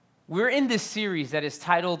We're in this series that is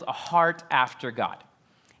titled A Heart After God.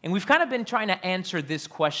 And we've kind of been trying to answer this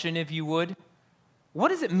question, if you would. What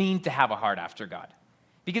does it mean to have a heart after God?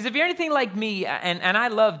 Because if you're anything like me, and I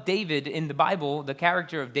love David in the Bible, the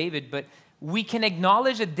character of David, but we can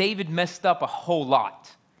acknowledge that David messed up a whole lot.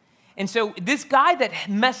 And so this guy that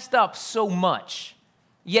messed up so much,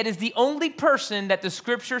 yet is the only person that the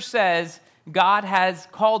scripture says God has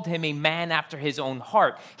called him a man after his own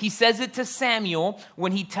heart. He says it to Samuel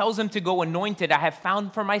when he tells him to go anoint it. I have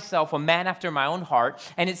found for myself a man after my own heart.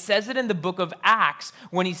 And it says it in the book of Acts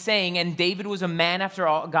when he's saying, and David was a man after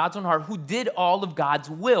God's own heart who did all of God's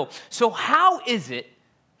will. So how is it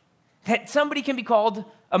that somebody can be called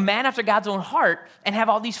a man after God's own heart and have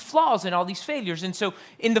all these flaws and all these failures? And so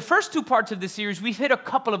in the first two parts of this series, we've hit a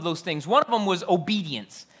couple of those things. One of them was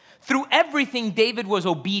obedience. Through everything, David was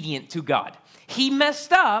obedient to God. He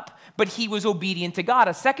messed up, but he was obedient to God.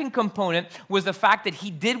 A second component was the fact that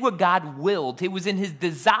he did what God willed. It was in his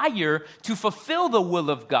desire to fulfill the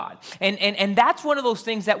will of God. And that's one of those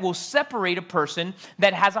things that will separate a person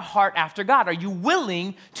that has a heart after God. Are you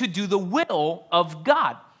willing to do the will of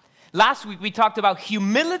God? Last week, we talked about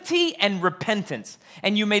humility and repentance.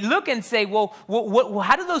 And you may look and say, well,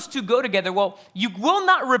 how do those two go together? Well, you will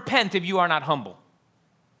not repent if you are not humble.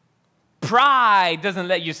 Pride doesn't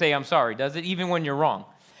let you say, I'm sorry, does it? Even when you're wrong.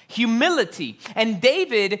 Humility. And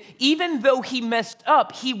David, even though he messed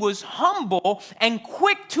up, he was humble and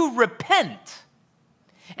quick to repent.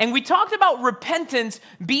 And we talked about repentance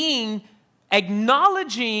being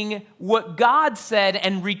acknowledging what God said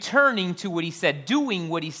and returning to what he said, doing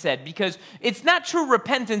what he said. Because it's not true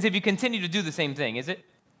repentance if you continue to do the same thing, is it?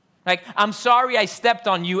 Like, I'm sorry I stepped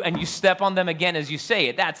on you and you step on them again as you say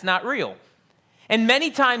it. That's not real. And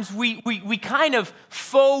many times we kind of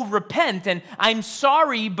faux repent and I'm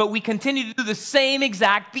sorry, but we continue to do the same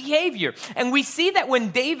exact behavior. And we see that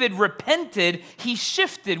when David repented, he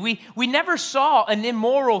shifted. We never saw an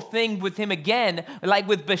immoral thing with him again, like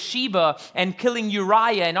with Bathsheba and killing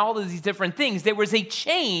Uriah and all of these different things. There was a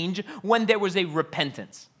change when there was a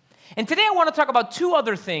repentance. And today I want to talk about two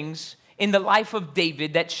other things in the life of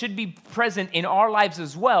David that should be present in our lives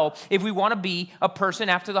as well if we want to be a person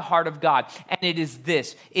after the heart of God. And it is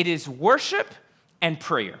this. It is worship and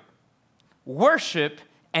prayer. Worship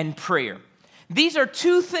and prayer. These are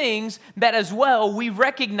two things that as well we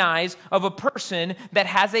recognize of a person that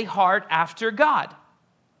has a heart after God.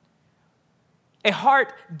 A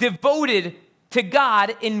heart devoted to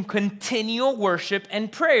God in continual worship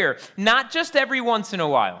and prayer. Not just every once in a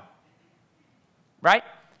while. Right?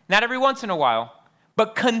 Not every once in a while,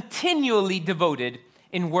 but continually devoted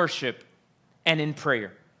in worship and in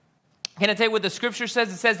prayer. Can I tell you what the scripture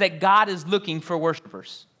says? It says that God is looking for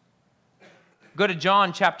worshipers. Go to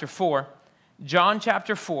John chapter 4. John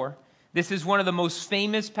chapter 4. This is one of the most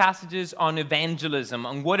famous passages on evangelism,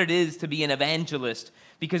 on what it is to be an evangelist.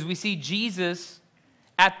 Because we see Jesus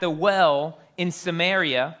at the well in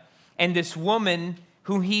Samaria, and this woman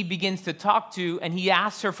whom he begins to talk to, and he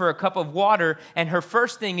asks her for a cup of water, and her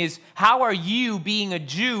first thing is, how are you, being a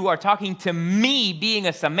Jew, are talking to me, being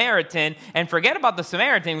a Samaritan? And forget about the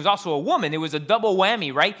Samaritan, it was also a woman. It was a double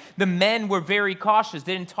whammy, right? The men were very cautious.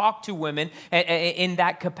 They didn't talk to women in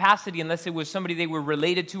that capacity unless it was somebody they were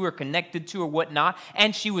related to or connected to or whatnot,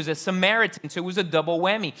 and she was a Samaritan, so it was a double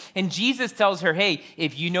whammy. And Jesus tells her, hey,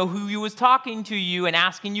 if you know who was talking to you and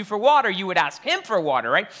asking you for water, you would ask him for water,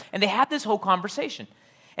 right? And they had this whole conversation.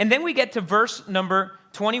 And then we get to verse number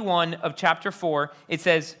 21 of chapter 4. It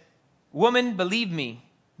says, woman, believe me,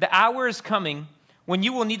 the hour is coming when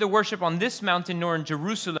you will neither worship on this mountain nor in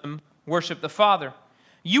Jerusalem worship the Father.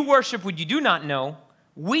 You worship what you do not know.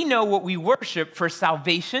 We know what we worship, for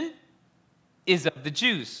salvation is of the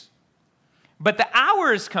Jews. But the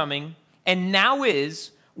hour is coming, and now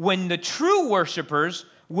is, when the true worshipers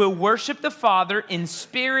will worship the Father in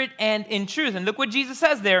spirit and in truth. And look what Jesus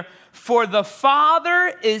says there. For the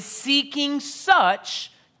Father is seeking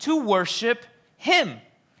such to worship him.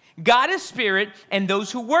 God is spirit, and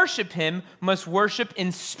those who worship him must worship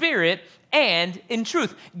in spirit and in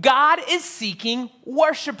truth. God is seeking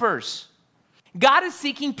worshipers. God is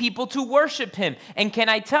seeking people to worship him. And can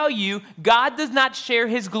I tell you, God does not share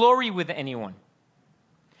his glory with anyone.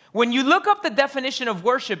 When you look up the definition of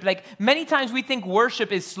worship, like many times we think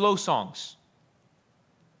worship is slow songs.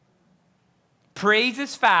 Praise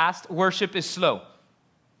is fast, worship is slow.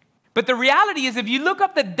 But the reality is, if you look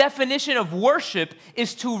up the definition of worship,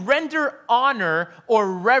 is to render honor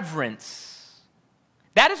or reverence.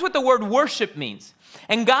 That is what the word worship means.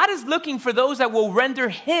 And God is looking for those that will render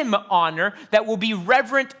him honor, that will be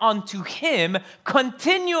reverent unto him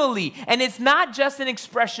continually. And it's not just an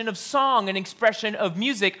expression of song, an expression of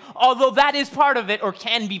music, although that is part of it or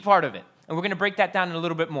can be part of it. And we're going to break that down in a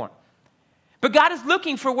little bit more. But God is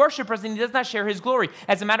looking for worshipers, and he does not share his glory.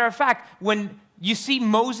 As a matter of fact, when you see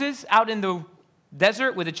Moses out in the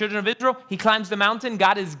desert with the children of Israel, he climbs the mountain.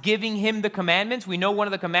 God is giving him the commandments. We know one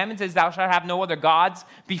of the commandments is, thou shalt have no other gods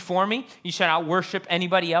before me. You shall not worship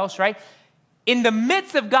anybody else, right? In the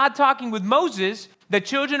midst of God talking with Moses, the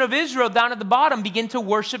children of Israel down at the bottom begin to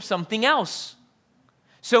worship something else.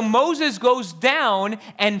 So Moses goes down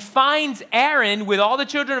and finds Aaron with all the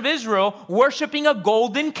children of Israel worshiping a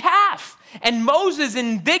golden calf. And Moses,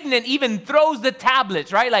 indignant, even throws the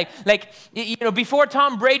tablets, right? Like before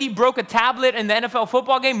Tom Brady broke a tablet in the NFL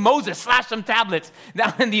football game, Moses slashed some tablets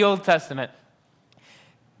down in the Old Testament.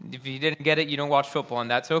 If you didn't get it, you don't watch football, and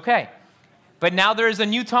that's okay. But now there is a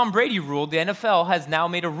new Tom Brady rule. The NFL has now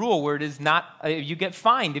made a rule where it is not, you get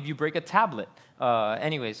fined if you break a tablet.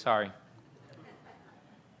 Anyways, sorry.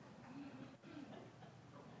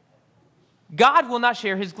 God will not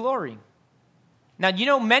share his glory. Now,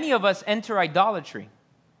 many of us enter idolatry.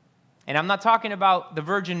 And I'm not talking about the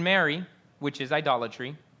Virgin Mary, which is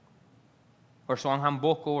idolatry, or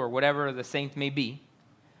Soanhamboko, or whatever the saint may be.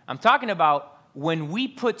 I'm talking about when we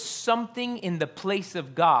put something in the place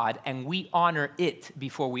of God and we honor it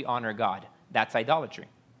before we honor God. That's idolatry.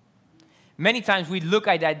 Many times we look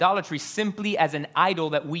at idolatry simply as an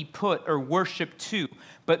idol that we put or worship to.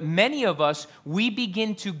 But many of us, we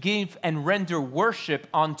begin to give and render worship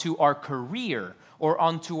onto our career, or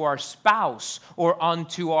onto our spouse, or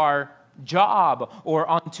onto our job, or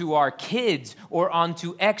onto our kids, or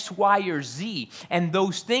onto X, Y, or Z. And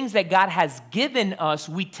those things that God has given us,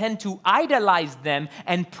 we tend to idolize them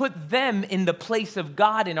and put them in the place of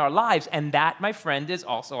God in our lives. And that, my friend, is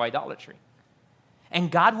also idolatry.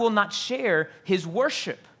 And God will not share his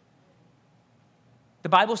worship. The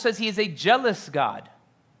Bible says he is a jealous God.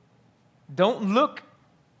 Don't look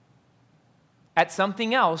at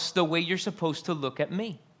something else the way you're supposed to look at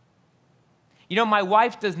me. My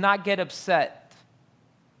wife does not get upset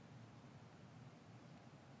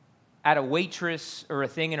at a waitress or a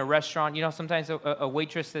thing in a restaurant. Sometimes a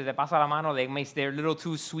waitress says, "Le pasa la mano," they're a little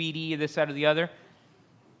too sweetie, this, that, or the other.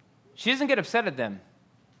 She doesn't get upset at them.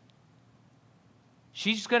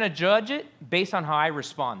 She's going to judge it based on how I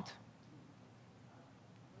respond.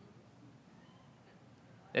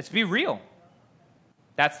 Let's be real.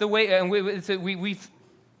 That's the way, and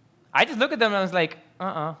I just look at them and I was like,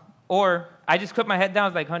 Or I just put my head down, I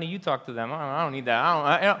was like, honey, you talk to them. I don't need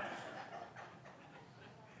that.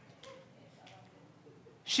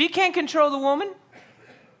 She can't control the woman.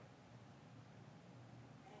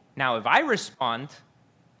 Now, if I respond,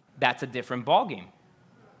 that's a different ballgame,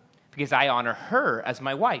 because I honor her as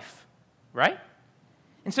my wife, right?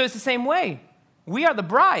 And so it's the same way. We are the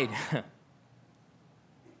bride.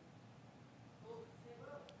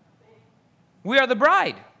 We are the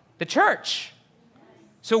bride, the church.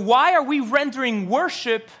 So why are we rendering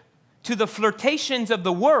worship to the flirtations of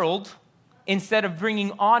the world instead of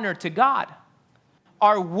bringing honor to God?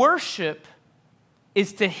 Our worship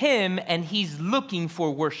is to him, and he's looking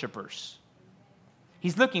for worshipers.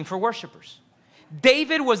 He's looking for worshipers.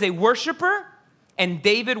 David was a worshiper, and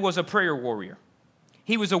David was a prayer warrior.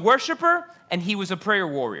 He was a worshiper, and he was a prayer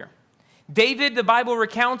warrior. David, the Bible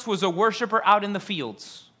recounts, was a worshiper out in the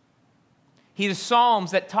fields. He has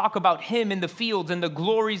psalms that talk about him in the fields and the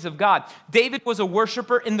glories of God. David was a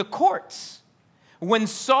worshiper in the courts. When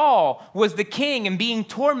Saul was the king and being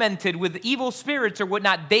tormented with evil spirits or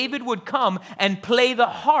whatnot, David would come and play the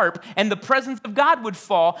harp, and the presence of God would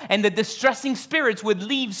fall, and the distressing spirits would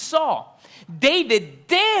leave Saul. David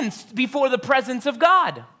danced before the presence of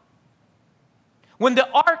God. When the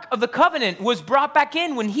Ark of the Covenant was brought back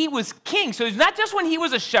in when he was king. So it's not just when he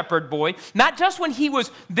was a shepherd boy, not just when he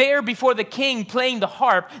was there before the king playing the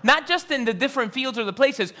harp, not just in the different fields or the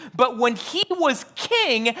places, but when he was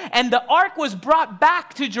king and the Ark was brought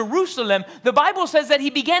back to Jerusalem, the Bible says that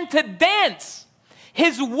he began to dance.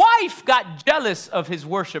 His wife got jealous of his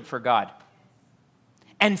worship for God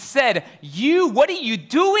and said, what are you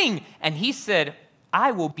doing? And he said,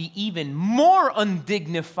 I will be even more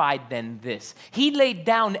undignified than this. He laid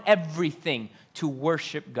down everything to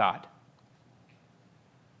worship God.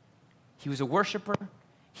 He was a worshiper.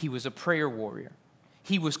 He was a prayer warrior.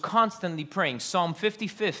 He was constantly praying. Psalm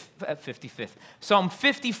 55,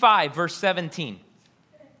 verse 17.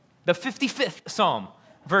 The 55th Psalm,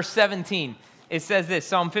 verse 17. It says this,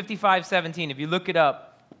 Psalm 55, 17. If you look it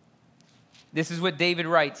up, this is what David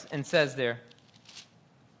writes and says there.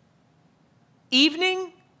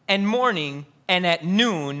 Evening and morning and at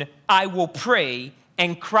noon I will pray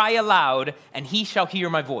and cry aloud, and he shall hear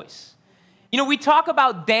my voice. You know, we talk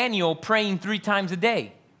about Daniel praying 3 times a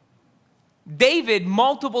day. David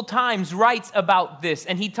multiple times writes about this,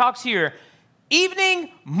 and he talks here, evening,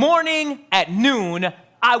 morning, at noon,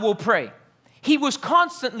 I will pray. He was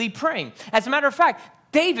constantly praying. As a matter of fact,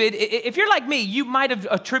 David, if you're like me, you might have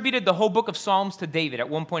attributed the whole book of Psalms to David at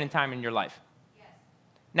one point in time in your life. Yes.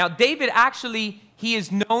 Now, David actually, he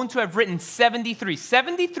is known to have written 73.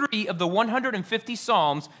 73 of the 150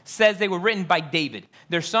 Psalms says they were written by David.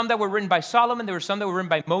 There's some that were written by Solomon. There were some that were written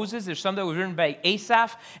by Moses. There's some that were written by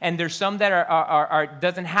Asaph. And there's some that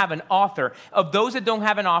doesn't have an author. Of those that don't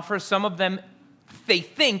have an author, some of them, they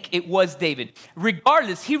think it was David.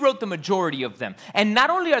 Regardless, he wrote the majority of them. And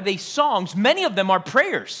not only are they songs, many of them are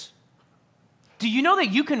prayers. Do you know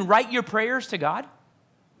that you can write your prayers to God?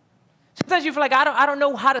 Sometimes you feel like, I don't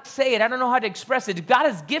know how to say it. I don't know how to express it. If God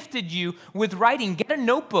has gifted you with writing, get a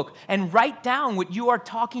notebook and write down what you are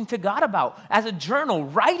talking to God about. As a journal,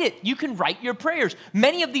 write it. You can write your prayers.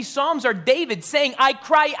 Many of these Psalms are David saying, I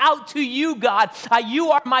cry out to you, God.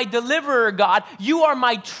 You are my deliverer, God. You are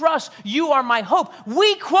my trust. You are my hope.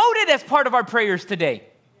 We quote it as part of our prayers today.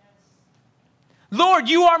 Lord,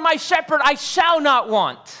 you are my shepherd. I shall not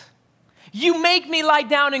want. You make me lie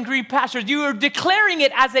down in green pastures. You are declaring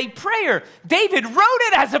it as a prayer. David wrote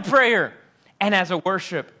it as a prayer and as a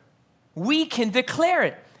worship. We can declare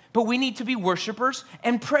it, but we need to be worshipers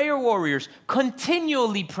and prayer warriors,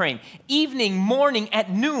 continually praying. Evening, morning, at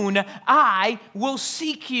noon, I will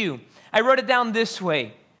seek you. I wrote it down this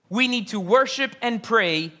way. We need to worship and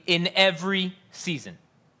pray in every season.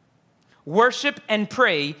 Worship and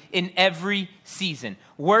pray in every season.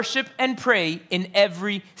 Worship and pray in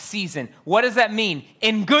every season. What does that mean?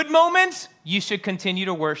 In good moments, you should continue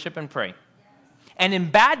to worship and pray. And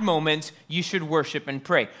in bad moments, you should worship and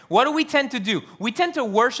pray. What do we tend to do? We tend to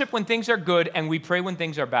worship when things are good and we pray when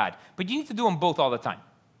things are bad. But you need to do them both all the time.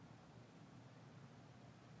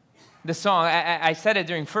 The song, I said it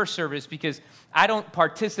during first service because I don't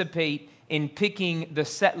participate in picking the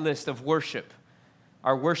set list of worship.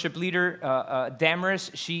 Our worship leader, Damaris,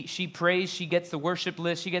 she prays, she gets the worship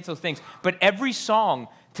list, she gets those things. But every song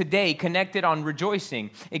today connected on rejoicing.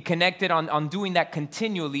 It connected on doing that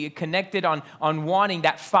continually. It connected on wanting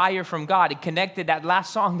that fire from God. It connected that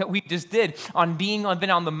last song that we just did on being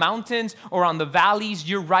on the mountains or on the valleys.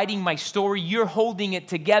 You're writing my story. You're holding it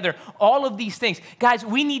together. All of these things. Guys,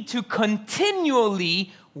 we need to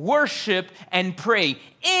continually worship and pray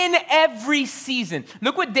in every season.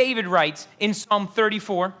 Look what David writes in Psalm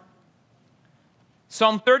 34.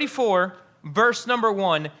 Psalm 34, verse number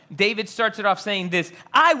 1, David starts it off saying this,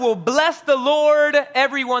 I will bless the Lord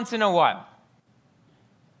every once in a while.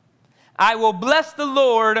 I will bless the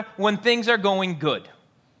Lord when things are going good.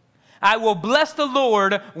 I will bless the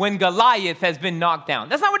Lord when Goliath has been knocked down.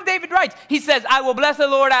 That's not what David writes. He says, I will bless the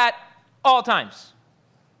Lord at all times.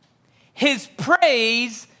 His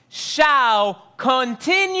praise shall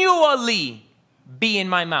continually be in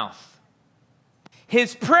my mouth.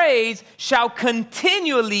 His praise shall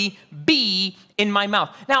continually be in my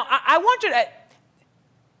mouth. Now, I want you to...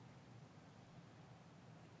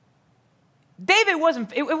 David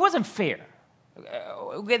wasn't fair.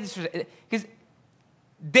 Because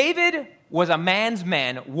David was a man's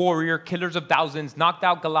man, warrior, killers of thousands, knocked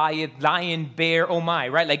out Goliath, lion, bear, oh my,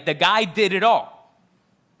 right? Like the guy did it all.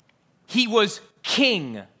 He was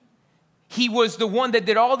king. He was the one that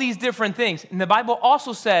did all these different things. And the Bible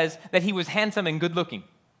also says that he was handsome and good looking.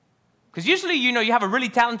 Because usually, you have a really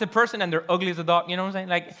talented person and they're ugly as a dog, you know what I'm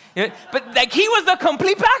saying? But he was the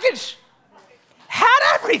complete package. Had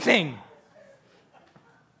everything.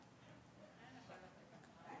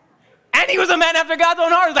 And he was a man after God's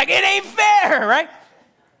own heart. It's like, it ain't fair, right?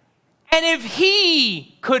 And if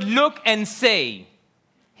he could look and say,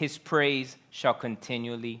 his praise shall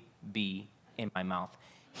continually be in my mouth.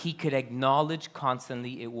 He could acknowledge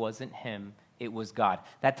constantly it wasn't him, it was God.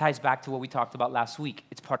 That ties back to what we talked about last week.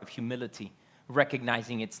 It's part of humility,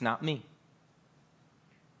 recognizing it's not me.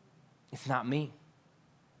 It's not me.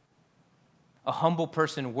 A humble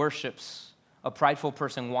person worships. A prideful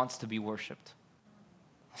person wants to be worshiped.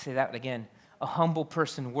 I'll say that again. A humble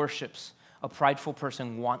person worships. A prideful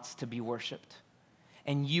person wants to be worshiped.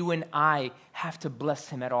 And you and I have to bless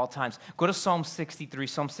him at all times. Go to Psalm 63.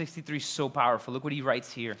 Psalm 63 is so powerful. Look what he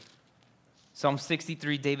writes here. Psalm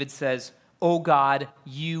 63, David says, O God,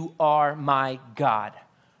 you are my God.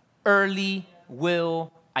 Early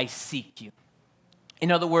will I seek you.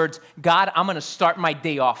 In other words, God, I'm going to start my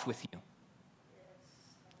day off with you.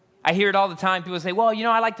 I hear it all the time. People say, well,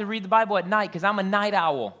 I like to read the Bible at night because I'm a night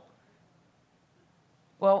owl.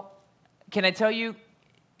 Well, can I tell you,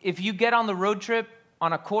 if you get on the road trip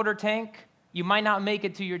on a quarter tank, you might not make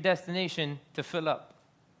it to your destination to fill up.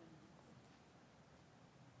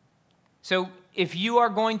 So if you are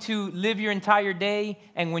going to live your entire day,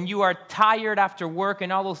 and when you are tired after work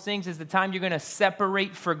and all those things is the time you're going to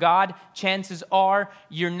separate for God, chances are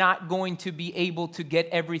you're not going to be able to get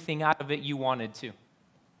everything out of it you wanted to.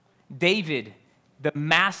 David, the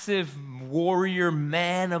massive warrior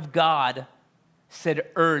man of God, said,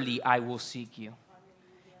 early I will seek you.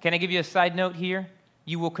 Can I give you a side note here?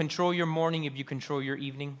 You will control your morning if you control your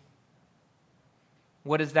evening.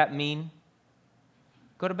 What does that mean?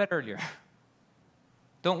 Go to bed earlier.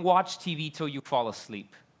 Don't watch TV till you fall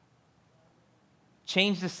asleep.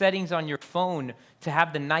 Change the settings on your phone to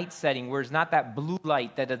have the night setting where it's not that blue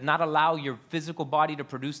light that does not allow your physical body to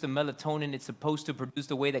produce the melatonin it's supposed to produce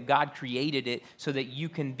the way that God created it so that you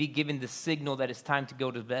can be given the signal that it's time to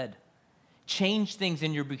go to bed. Change things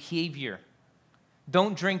in your behavior.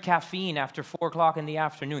 Don't drink caffeine after 4 o'clock in the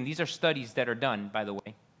afternoon. These are studies that are done, by the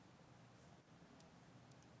way.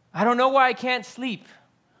 I don't know why I can't sleep.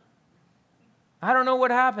 I don't know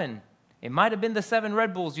what happened. It might have been the 7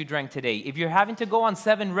 Red Bulls you drank today. If you're having to go on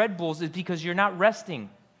 7 Red Bulls, it's because you're not resting.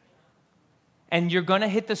 And you're going to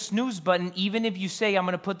hit the snooze button even if you say, I'm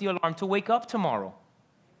going to put the alarm to wake up tomorrow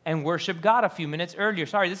and worship God a few minutes earlier.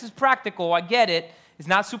 Sorry, this is practical. I get it. It's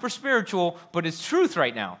not super spiritual, but it's truth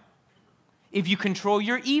right now. If you control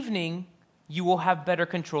your evening, you will have better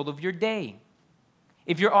control of your day.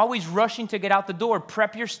 If you're always rushing to get out the door,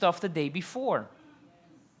 prep your stuff the day before.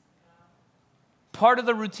 Part of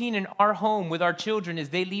the routine in our home with our children is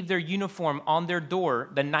they leave their uniform on their door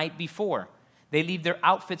the night before. They leave their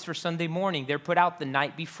outfits for Sunday morning. They're put out the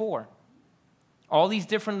night before. All these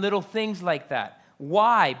different little things like that.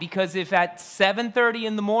 Why? Because if at 7:30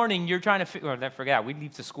 in the morning you're trying to we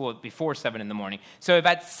leave to school before 7 in the morning. So if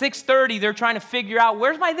at 6:30 they're trying to figure out,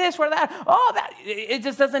 where's my this, where's that? Oh, that, it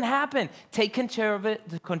just doesn't happen. Take control of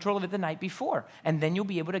it the night before, and then you'll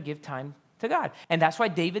be able to give time to God. And that's why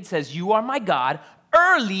David says, you are my God,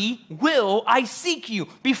 early will I seek you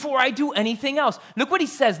before I do anything else. Look what he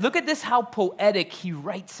says. Look at this, how poetic he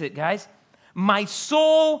writes it, guys. My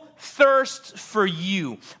soul thirsts for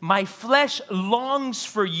you. My flesh longs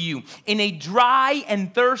for you in a dry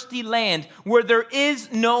and thirsty land where there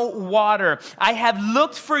is no water. I have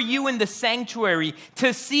looked for you in the sanctuary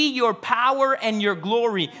to see your power and your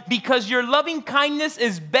glory. Because your loving kindness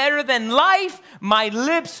is better than life, my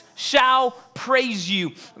lips shall praise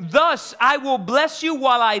you. Thus I will bless you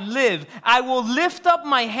while I live. I will lift up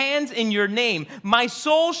my hands in your name. My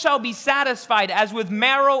soul shall be satisfied as with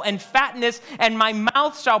marrow and fatness, and my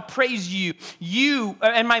mouth shall praise you.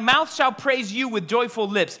 And my mouth shall praise you with joyful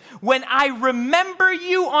lips. When I remember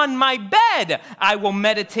you on my bed, I will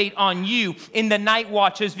meditate on you in the night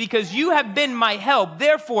watches, because you have been my help.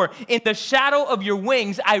 Therefore, in the shadow of your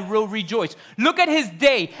wings, I will rejoice. Look at his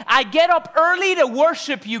day. I get up early to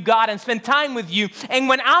worship you, God, and spend time with you. And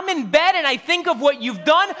when I'm in bed and I think of what you've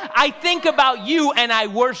done, I think about you and I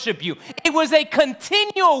worship you. It was a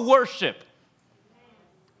continual worship,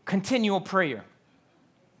 continual prayer.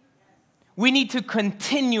 We need to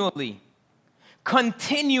continually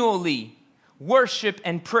worship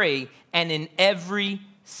and pray, and in every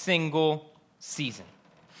single season.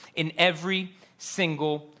 In every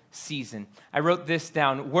single season. I wrote this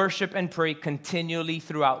down: worship and pray continually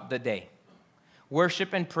throughout the day.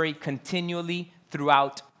 Worship and pray continually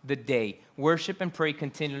throughout the day. Worship and pray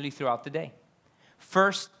continually throughout the day.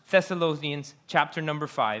 1 Thessalonians chapter number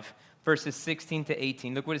 5, verses 16 to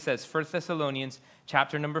 18. Look what it says. 1 Thessalonians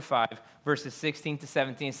chapter number 5, verses 16 to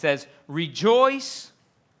 17. It says, rejoice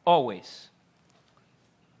always.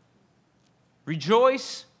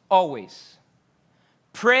 Rejoice always.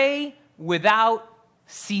 Pray without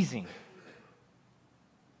ceasing.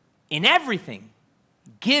 In everything,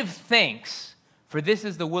 give thanks, for this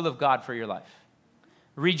is the will of God for your life.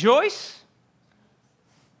 Rejoice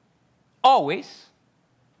always.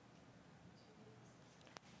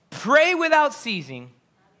 Pray without ceasing.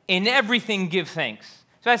 In everything, give thanks.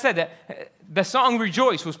 So I said that the song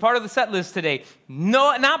Rejoice was part of the set list today.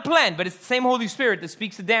 No, not planned, but it's the same Holy Spirit that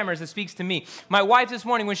speaks to Dammers that speaks to me. My wife this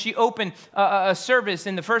morning, when she opened a service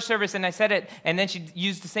in the first service, and I said it, and then she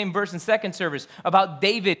used the same verse in second service about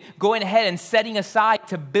David going ahead and setting aside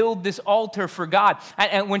to build this altar for God.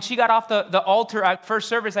 And when she got off the altar at first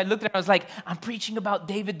service, I looked at her, I was like, I'm preaching about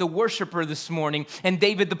David the worshiper this morning and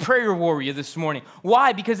David the prayer warrior this morning.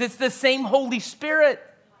 Why? Because it's the same Holy Spirit.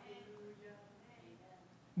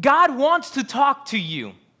 God wants to talk to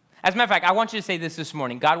you. As a matter of fact, I want you to say this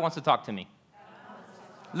morning. God wants to talk to me.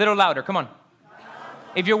 A little louder. Come on.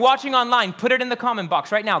 If you're watching online, put it in the comment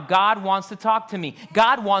box right now. God wants to talk to me.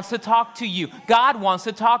 God wants to talk to you. God wants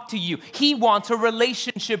to talk to you. He wants a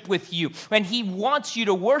relationship with you. And He wants you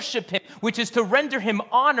to worship Him, which is to render Him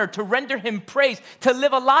honor, to render Him praise, to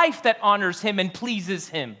live a life that honors Him and pleases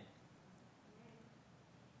Him.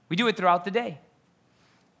 We do it throughout the day.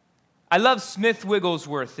 I love Smith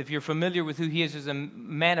Wigglesworth, if you're familiar with who he is as a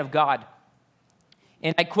man of God.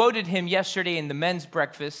 And I quoted him yesterday in the men's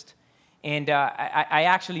breakfast. And I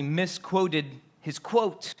actually misquoted his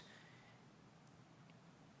quote.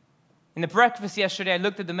 In the breakfast yesterday, I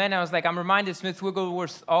looked at the men and I was like, I'm reminded Smith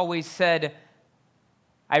Wigglesworth always said,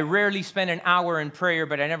 I rarely spend an hour in prayer,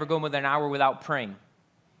 but I never go more than an hour without praying.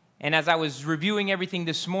 And as I was reviewing everything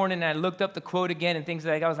this morning, and I looked up the quote again and things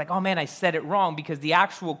like that, I was like, oh man, I said it wrong, because the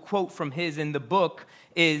actual quote from his in the book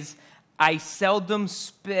is, I seldom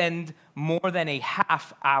spend more than a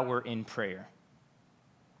half hour in prayer,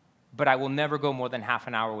 but I will never go more than half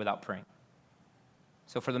an hour without praying.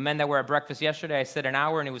 So for the men that were at breakfast yesterday, I said an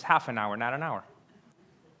hour, and it was half an hour, not an hour.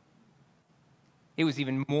 It was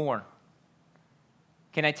even more.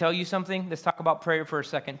 Can I tell you something? Let's talk about prayer for a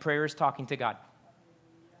second. Prayer is talking to God.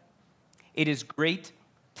 It is great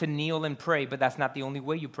to kneel and pray, but that's not the only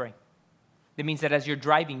way you pray. That means that as you're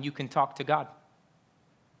driving, you can talk to God.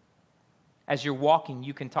 As you're walking,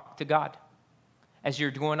 you can talk to God. As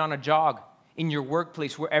you're going on a jog, in your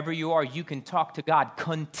workplace, wherever you are, you can talk to God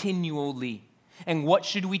continually. And what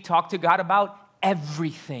should we talk to God about?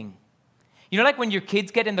 Everything. You know, like when your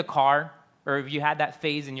kids get in the car, or if you had that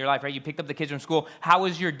phase in your life, right? You picked up the kids from school, how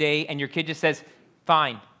was your day? And your kid just says,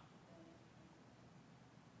 fine.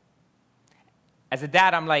 As a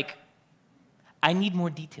dad, I'm like, I need more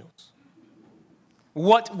details.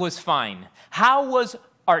 What was fine? How was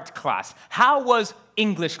art class? How was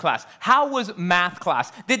English class? How was math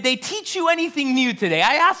class? Did they teach you anything new today?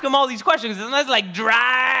 I ask them all these questions, and it's like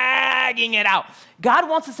dragging it out. God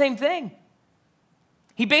wants the same thing.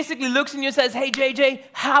 He basically looks at you and says, hey, JJ,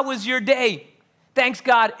 how was your day? Thanks,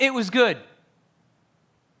 God, it was good.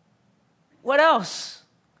 What else?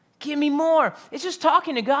 Give me more. It's just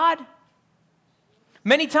talking to God.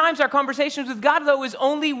 Many times our conversations with God, though, is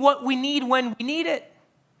only what we need when we need it.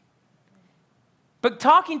 But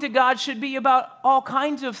talking to God should be about all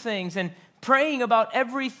kinds of things, and praying about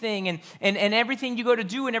everything, and everything you go to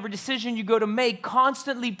do and every decision you go to make,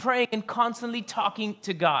 constantly praying and constantly talking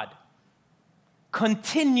to God.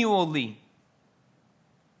 Continually.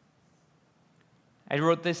 I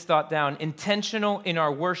wrote this thought down: intentional in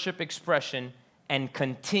our worship expression and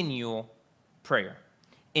continual prayer.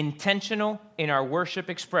 Intentional in our worship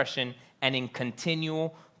expression and in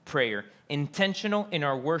continual prayer. Intentional in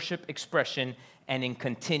our worship expression and in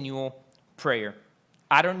continual prayer.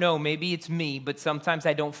 I don't know, maybe it's me, but sometimes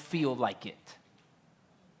I don't feel like it.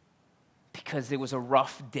 Because it was a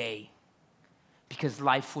rough day. Because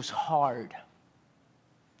life was hard.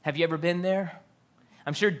 Have you ever been there?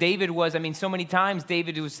 I'm sure David was. So many times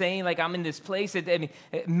David was saying, like, I'm in this place.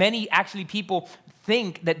 Many actually people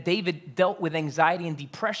think that David dealt with anxiety and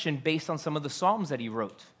depression based on some of the Psalms that he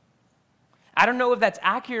wrote. I don't know if that's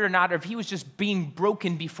accurate or not, or if he was just being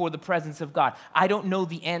broken before the presence of God. I don't know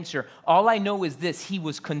the answer. All I know is this: he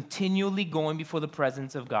was continually going before the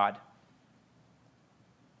presence of God.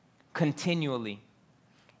 Continually.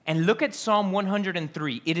 And look at Psalm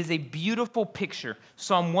 103. It is a beautiful picture.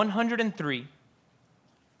 Psalm 103.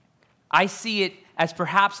 I see it as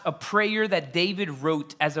perhaps a prayer that David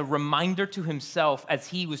wrote as a reminder to himself as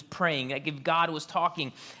he was praying, like if God was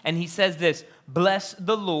talking. And he says this: bless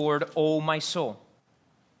the Lord, O my soul.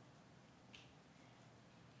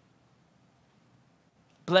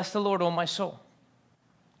 Bless the Lord, O my soul.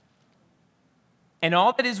 And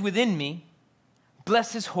all that is within me,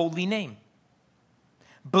 bless His holy name.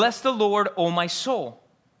 Bless the Lord, O my soul,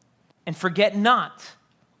 and forget not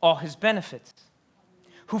all His benefits.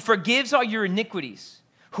 Who forgives all your iniquities,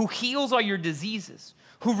 who heals all your diseases,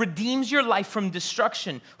 who redeems your life from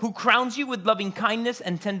destruction, who crowns you with loving kindness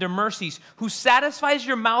and tender mercies, who satisfies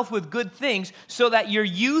your mouth with good things so that your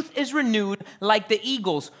youth is renewed like the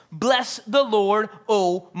eagles. Bless the Lord,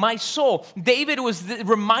 O my soul. David was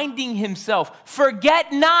reminding himself,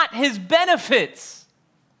 forget not His benefits.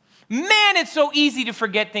 Man, it's so easy to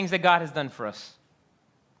forget things that God has done for us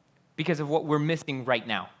because of what we're missing right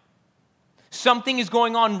now. Something is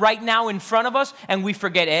going on right now in front of us, and we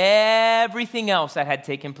forget everything else that had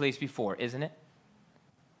taken place before, isn't it?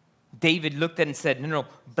 David looked at it and said, no,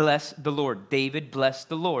 bless the Lord. David, bless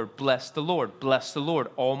the Lord, bless the Lord, bless the Lord.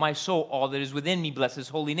 All my soul, all that is within me, bless His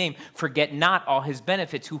holy name. Forget not all His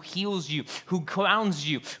benefits, who heals you, who crowns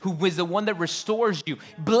you, who is the one that restores you.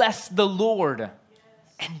 Bless the Lord.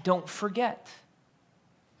 And don't forget.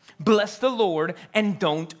 bless the Lord and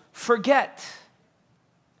don't forget.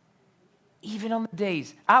 Even on the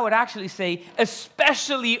days, I would actually say,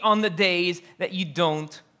 especially on the days that you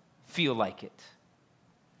don't feel like it.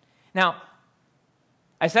 Now,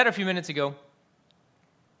 I said a few minutes ago,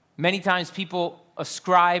 many times people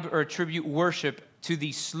ascribe or attribute worship to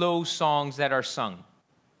the slow songs that are sung.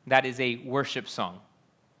 That is a worship song.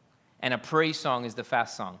 And a praise song is the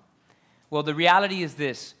fast song. Well, the reality is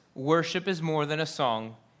this: worship is more than a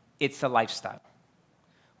song, it's a lifestyle.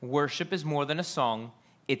 Worship is more than a song,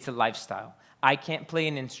 it's a lifestyle. I can't play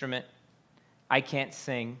an instrument. I can't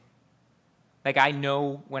sing. Like, I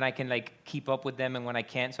know when I can, like, keep up with them and when I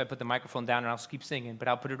can't, so I put the microphone down and I'll keep singing, but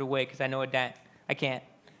I'll put it away because I know I can't.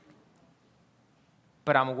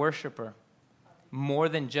 But I'm a worshiper. More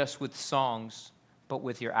than just with songs, but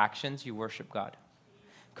with your actions, you worship God.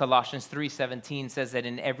 Colossians 3:17 says that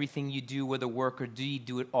in everything you do, whether work or deed,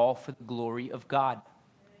 do it all for the glory of God.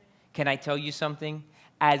 Can I tell you something?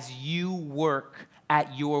 As you work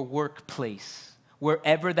at your workplace,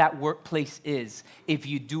 wherever that workplace is, if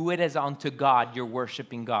you do it as unto God, you're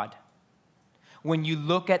worshiping God. When you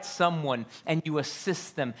look at someone and you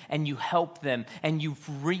assist them and you help them and you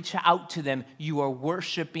reach out to them, you are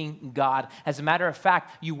worshiping God. As a matter of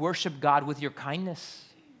fact, you worship God with your kindness.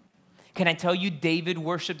 Can I tell you, David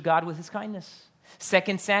worshiped God with his kindness?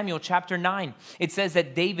 2 Samuel chapter 9, it says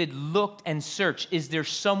that David looked and searched, is there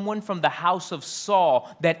someone from the house of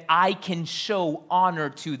Saul that I can show honor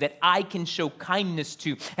to, that I can show kindness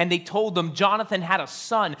to? And they told him Jonathan had a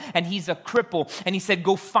son and he's a cripple. And he said,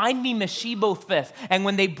 go find me Mephibosheth. And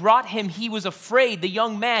when they brought him, he was afraid, the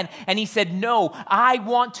young man. And he said, no, I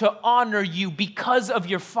want to honor you because of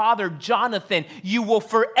your father Jonathan. You will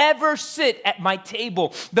forever sit at my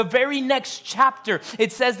table. The very next chapter,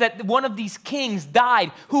 it says that one of these kings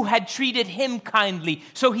died who had treated him kindly.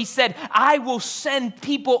 So he said, I will send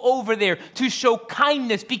people over there to show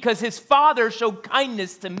kindness because his father showed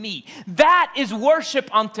kindness to me. That is worship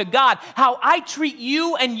unto God. How I treat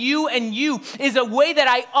you and you and you is a way that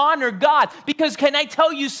I honor God. Because can I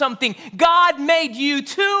tell you something? God made you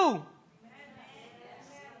too.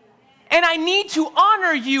 And I need to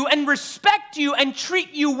honor you and respect you and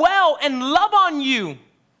treat you well and love on you.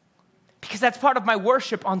 Because that's part of my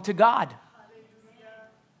worship unto God.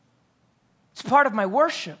 It's part of my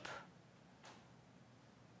worship.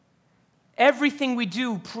 Everything we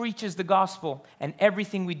do preaches the gospel, and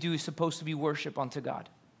everything we do is supposed to be worship unto God.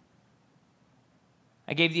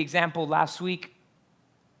 I gave the example last week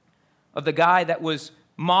of the guy that was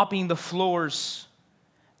mopping the floors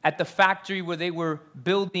at the factory where they were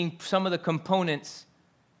building some of the components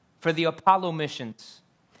for the Apollo missions.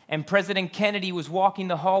 And President Kennedy was walking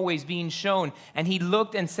the hallways being shown, and he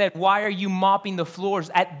looked and said, why are you mopping the floors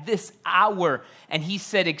at this hour? And he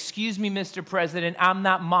said, excuse me, Mr. President, I'm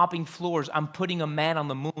not mopping floors. I'm putting a man on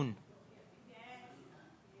the moon.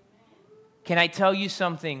 Can I tell you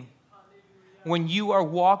something? When you are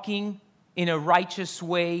walking in a righteous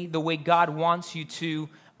way, the way God wants you to,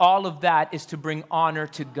 all of that is to bring honor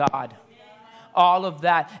to God. All of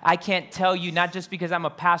that, I can't tell you, not just because I'm a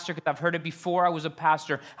pastor, because I've heard it before I was a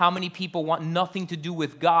pastor, how many people want nothing to do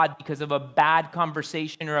with God because of a bad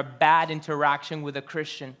conversation or a bad interaction with a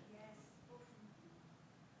Christian.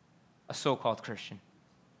 A so-called Christian.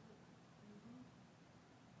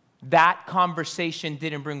 That conversation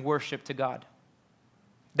didn't bring worship to God.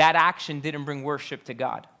 That action didn't bring worship to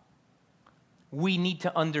God. We need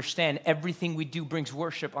to understand everything we do brings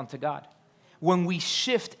worship unto God. When we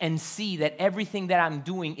shift and see that everything that I'm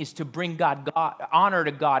doing is to bring God, honor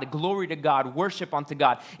to God, glory to God, worship unto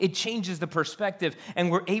God, it changes the perspective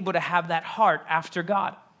and we're able to have that heart after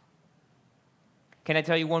God. Can I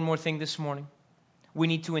tell you one more thing this morning? We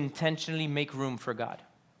need to intentionally make room for God.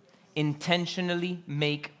 Intentionally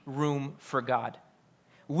make room for God.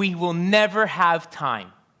 We will never have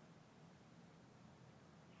time.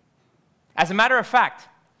 As a matter of fact,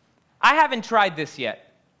 I haven't tried this yet.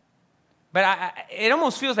 But it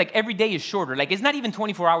almost feels like every day is shorter. Like it's not even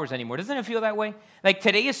 24 hours anymore. Doesn't it feel that way? Like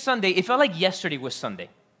today is Sunday. It felt like yesterday was Sunday.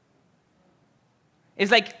 It's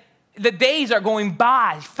like the days are going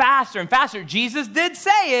by faster and faster. Jesus did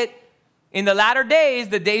say it. In the latter days,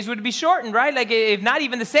 the days would be shortened, right? Like if not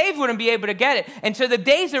even the saved wouldn't be able to get it. And so the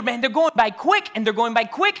days are, man, they're going by quick and they're going by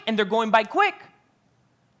quick and they're going by quick.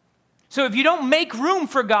 So if you don't make room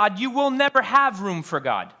for God, you will never have room for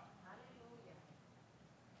God.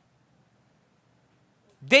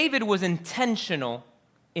 David was intentional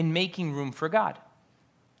in making room for God.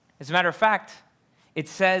 As a matter of fact, it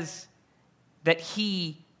says that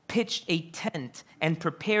he pitched a tent and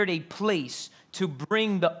prepared a place to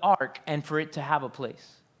bring the ark and for it to have a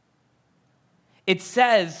place. It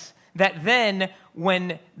says that then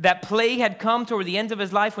when that plague had come toward the end of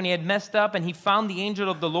his life, when he had messed up and he found the angel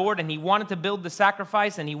of the Lord and he wanted to build the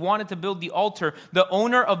sacrifice and he wanted to build the altar, the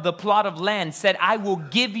owner of the plot of land said, I will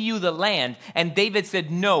give you the land. And David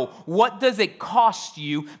said, no, what does it cost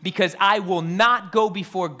you? Because I will not go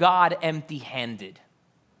before God empty-handed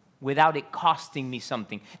without it costing me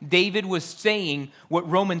something. David was saying what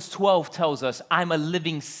Romans 12 tells us, I'm a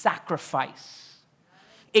living sacrifice.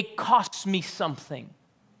 It costs me something.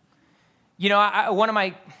 You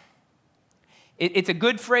know, it's a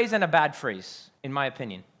good phrase and a bad phrase, in my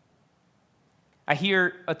opinion. I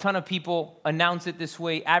hear a ton of people announce it this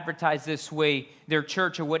way, advertise this way, their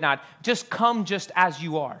church or whatnot. Just come just as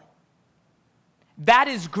you are. That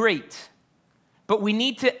is great. But we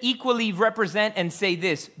need to equally represent and say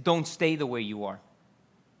this, don't stay the way you are.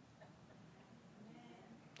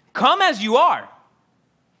 Come as you are.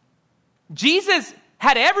 Jesus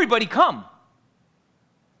had everybody come.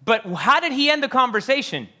 But how did he end the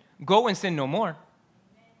conversation? Go and sin no more.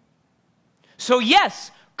 So yes,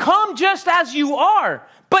 come just as you are,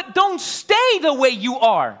 but don't stay the way you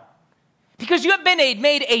are. Because you have been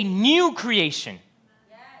made a new creation.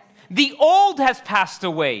 The old has passed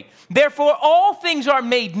away. Therefore, all things are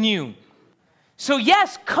made new. So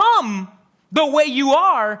yes, come the way you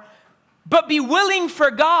are, but be willing for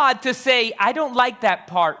God to say, I don't like that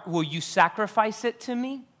part. Will you sacrifice it to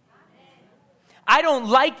me? I don't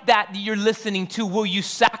like that you're listening to. Will you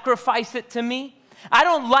sacrifice it to me? I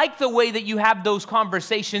don't like the way that you have those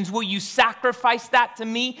conversations. Will you sacrifice that to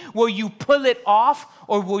me? Will you pull it off?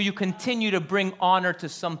 Or will you continue to bring honor to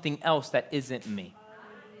something else that isn't me?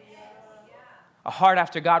 A heart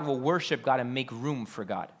after God will worship God and make room for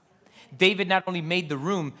God. David not only made the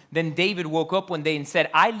room, then David woke up one day and said,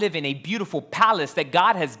 I live in a beautiful palace that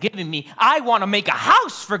God has given me. I want to make a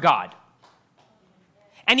house for God.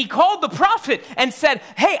 And he called the prophet and said,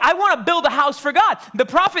 hey, I want to build a house for God. The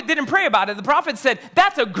prophet didn't pray about it. The prophet said,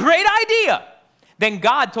 that's a great idea. Then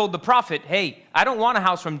God told the prophet, hey, I don't want a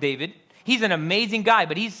house from David. He's an amazing guy,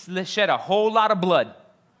 but he's shed a whole lot of blood.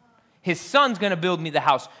 His son's going to build me the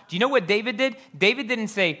house. Do you know what David did? David didn't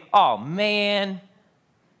say, oh, man,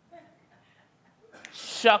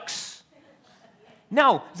 shucks.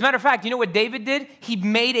 No, as a matter of fact, you know what David did? He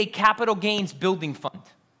made a capital gains building fund.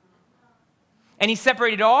 And he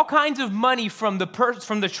separated all kinds of money from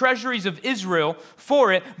the treasuries of Israel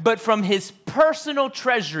for it, but from his personal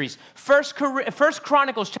treasuries. First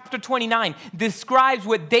Chronicles chapter 29 describes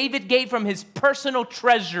what David gave from his personal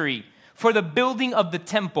treasury for the building of the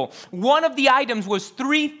temple. One of the items was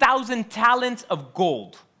 3,000 talents of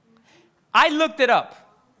gold. I looked it up.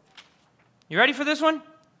 You ready for this one?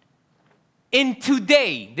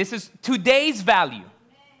 This is today's value.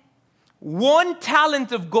 1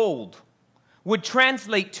 talent of gold would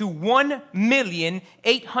translate to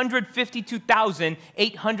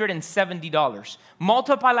 $1,852,870.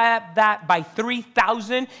 Multiply that by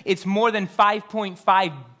 3,000, it's more than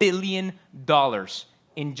 $5.5 billion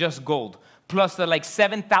in just gold. Plus the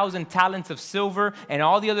 7,000 talents of silver and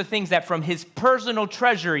all the other things that from his personal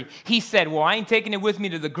treasury, he said, well, I ain't taking it with me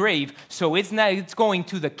to the grave, so it's going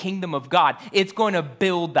to the kingdom of God. It's going to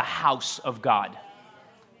build the house of God.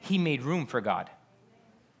 He made room for God.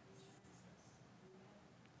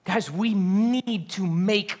 Guys, we need to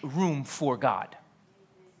make room for God.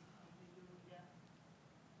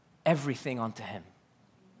 Everything unto him.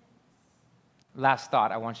 Last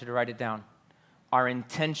thought, I want you to write it down. Our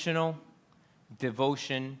intentional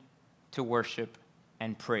devotion to worship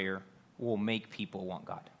and prayer will make people want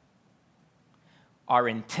God. Our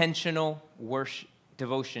intentional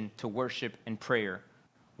devotion to worship and prayer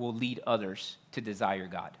will lead others to desire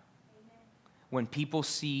God. When people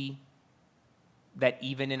see that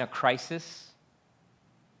even in a crisis,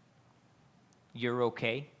 you're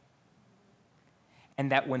okay,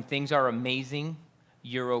 and that when things are amazing,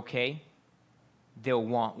 you're okay, they'll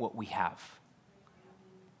want what we have.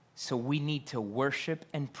 So we need to worship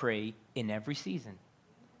and pray in every season,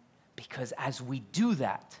 because as we do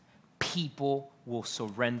that, people will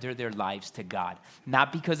surrender their lives to God,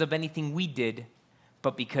 not because of anything we did,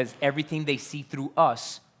 but because everything they see through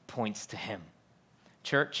us points to him.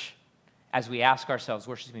 Church, as we ask ourselves,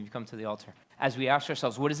 worship me, you come to the altar. As we ask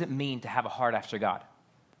ourselves, what does it mean to have a heart after God?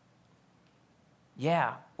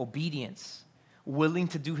 Yeah, obedience, willing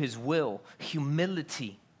to do his will,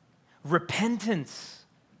 humility, repentance.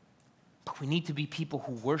 But we need to be people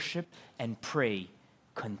who worship and pray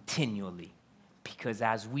continually. Because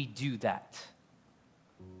as we do that,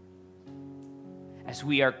 as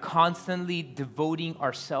we are constantly devoting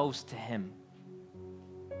ourselves to him,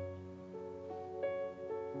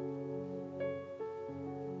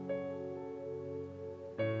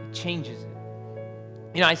 changes it.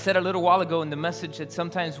 You know, I said a little while ago in the message that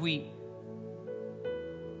sometimes we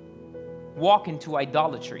walk into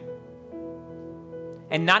idolatry,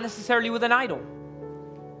 and not necessarily with an idol,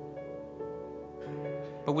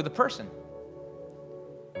 but with a person.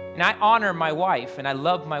 And I honor my wife, and I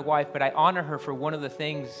love my wife, but I honor her for one of the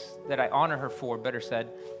things that I honor her for, better said,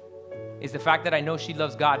 is the fact that I know she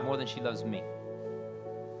loves God more than she loves me.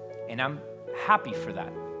 And I'm happy for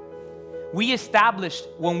that. We established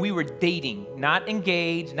when we were dating, not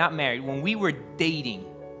engaged, not married, when we were dating,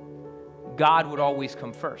 God would always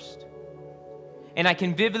come first. And I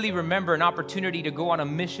can vividly remember an opportunity to go on a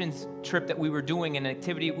missions trip that we were doing, an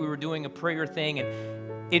activity we were doing, a prayer thing,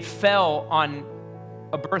 and it fell on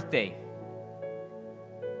a birthday.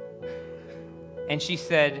 And she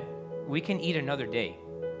said, we can eat another day.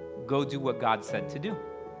 Go do what God said to do.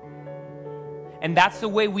 And that's the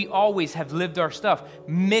way we always have lived our stuff.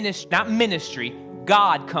 Not ministry,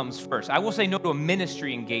 God comes first. I will say no to a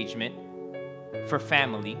ministry engagement for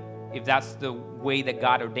family, if that's the way that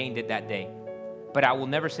God ordained it that day. But I will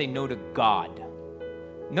never say no to God.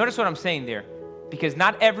 Notice what I'm saying there, because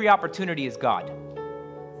not every opportunity is God.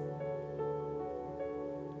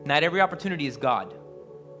 Not every opportunity is God.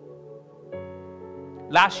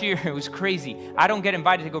 Last year, it was crazy. I don't get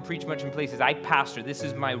invited to go preach much in places. I pastor. This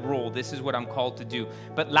is my role. This is what I'm called to do.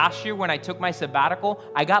 But last year, when I took my sabbatical,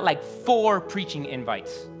 I got like 4 preaching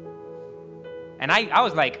invites. And I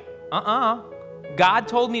was like, God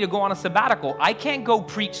told me to go on a sabbatical. I can't go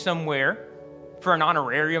preach somewhere for an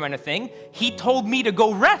honorarium and a thing. He told me to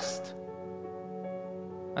go rest.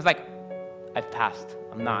 I was like, I've passed.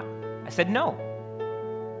 I'm not. I said no.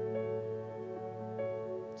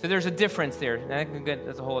 So there's a difference there.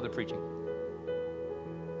 That's a whole other preaching.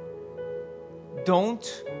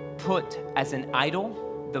 Don't put as an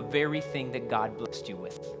idol the very thing that God blessed you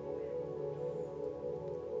with.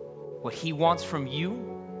 What He wants from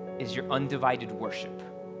you is your undivided worship.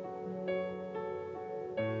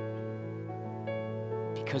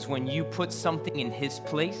 Because when you put something in His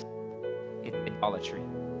place, it's idolatry.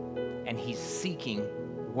 And He's seeking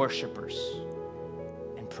worshipers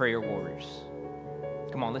and prayer warriors.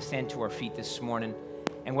 Come on, let's stand to our feet this morning.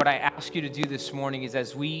 And what I ask you to do this morning is,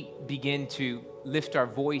 as we begin to lift our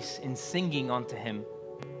voice in singing unto Him,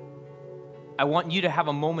 I want you to have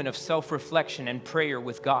a moment of self-reflection and prayer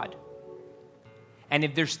with God. And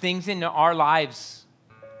if there's things in our lives,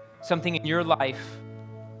 something in your life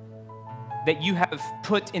that you have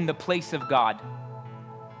put in the place of God,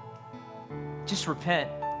 just repent.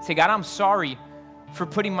 Say, God, I'm sorry for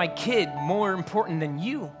putting my kid more important than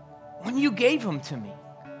you when you gave him to me.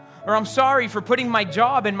 Or I'm sorry for putting my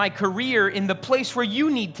job and my career in the place where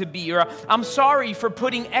you need to be. Or I'm sorry for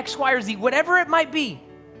putting X, Y, or Z, whatever it might be.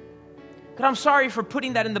 God, I'm sorry for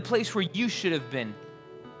putting that in the place where you should have been.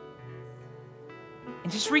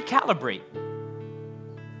 And just recalibrate.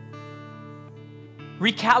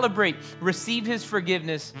 Recalibrate, receive His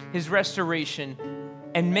forgiveness, His restoration,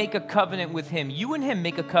 and make a covenant with Him. You and Him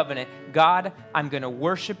make a covenant. God, I'm going to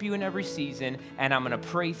worship You in every season, and I'm going to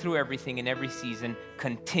pray through everything in every season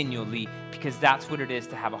continually, because that's what it is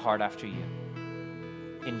to have a heart after You.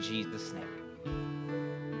 In Jesus' name.